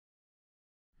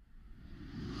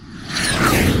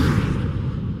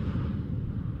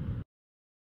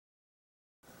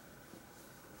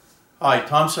Hi,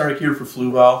 Tom Sarac here for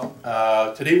Fluval.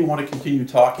 Today we want to continue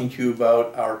talking to you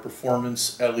about our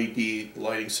performance LED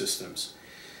lighting systems.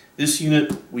 This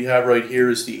unit we have right here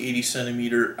is the 80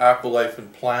 centimeter Aqualife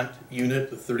and Plant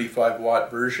unit, the 35 watt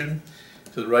version.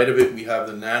 To the right of it we have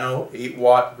the Nano 8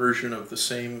 watt version of the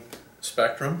same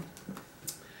spectrum.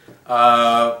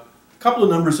 A couple of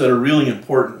numbers that are really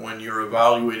important when you're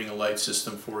evaluating a light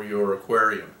system for your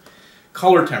aquarium.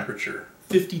 Color temperature,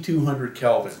 5200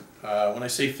 Kelvin. When I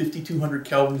say 5200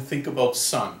 Kelvin, think about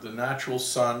sun. The natural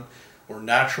sun or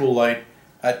natural light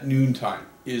at noontime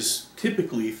is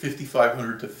typically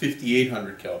 5500 to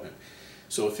 5800 Kelvin.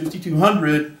 So at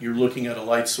 5200, you're looking at a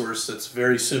light source that's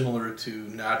very similar to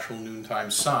natural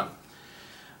noontime sun.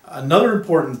 Another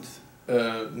important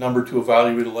number to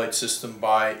evaluate a light system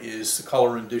by is the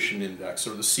color rendition index,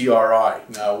 or the CRI.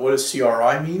 Now, what does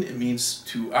CRI mean? It means,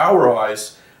 to our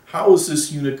eyes, how is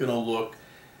this unit going to look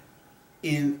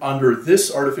under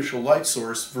this artificial light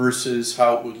source versus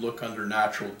how it would look under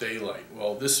natural daylight.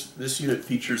 Well, this unit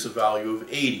features a value of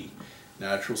 80.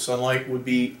 Natural sunlight would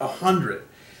be 100.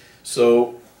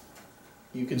 So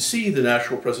you can see the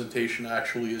natural presentation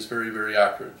actually is very, very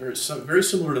accurate. Very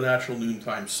similar to natural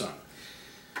noontime sun.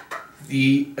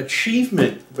 The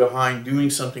achievement behind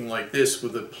doing something like this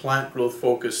with a plant growth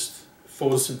focused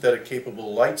photosynthetic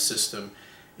capable light system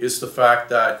is the fact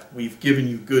that we've given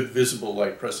you good visible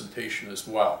light presentation as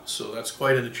well. So that's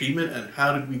quite an achievement. And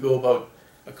how did we go about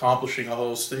accomplishing all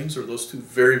those things, or those two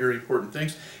very, very important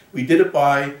things? We did it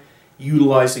by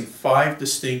utilizing 5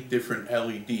 distinct different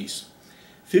LEDs.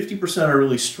 50% are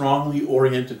really strongly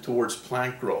oriented towards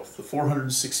plant growth. The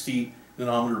 460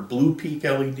 nanometer blue peak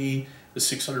LED, the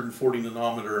 640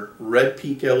 nanometer red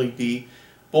peak LED,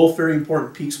 both very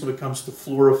important peaks when it comes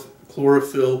to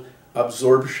chlorophyll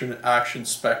absorption action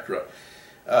spectra.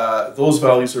 Those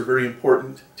values are very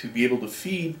important to be able to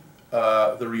feed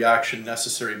the reaction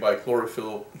necessary by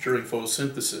chlorophyll during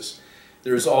photosynthesis.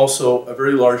 There is also a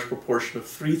very large proportion of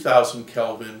 3000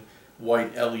 Kelvin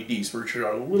white LEDs, which are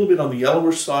a little bit on the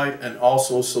yellower side and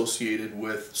also associated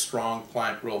with strong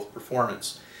plant growth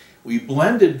performance. We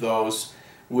blended those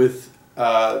with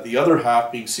the other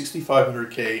half being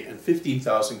 6500K and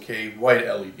 15,000K white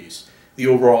LEDs. The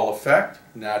overall effect,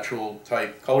 natural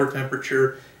type color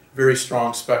temperature, very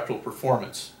strong spectral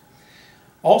performance.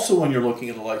 Also, when you're looking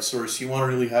at a light source, you want to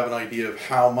really have an idea of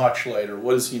how much light, or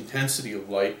what is the intensity of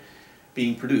light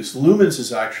being produced. Lumens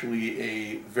is actually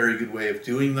a very good way of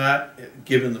doing that,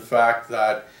 given the fact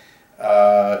that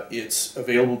it's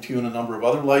available to you in a number of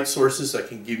other light sources that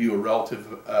can give you a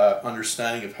relative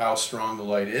understanding of how strong the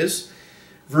light is.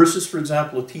 Versus, for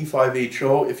example, a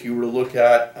T5HO, if you were to look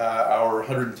at our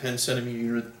 110 centimeter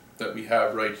unit that we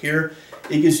have right here,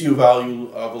 it gives you a value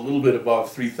of a little bit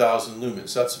above 3000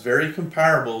 lumens. That's very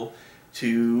comparable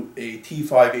to a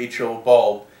T5HO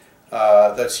bulb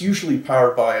that's usually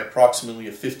powered by approximately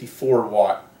a 54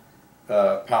 watt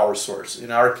power source.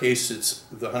 In our case, it's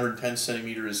the 110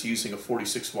 centimeter is using a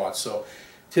 46 watts. So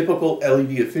typical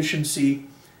LED efficiency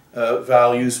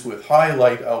values with high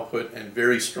light output and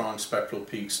very strong spectral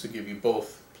peaks to give you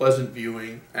both pleasant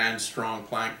viewing and strong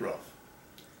plant growth.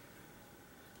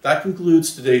 That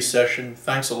concludes today's session.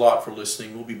 Thanks a lot for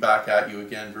listening. We'll be back at you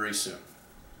again very soon.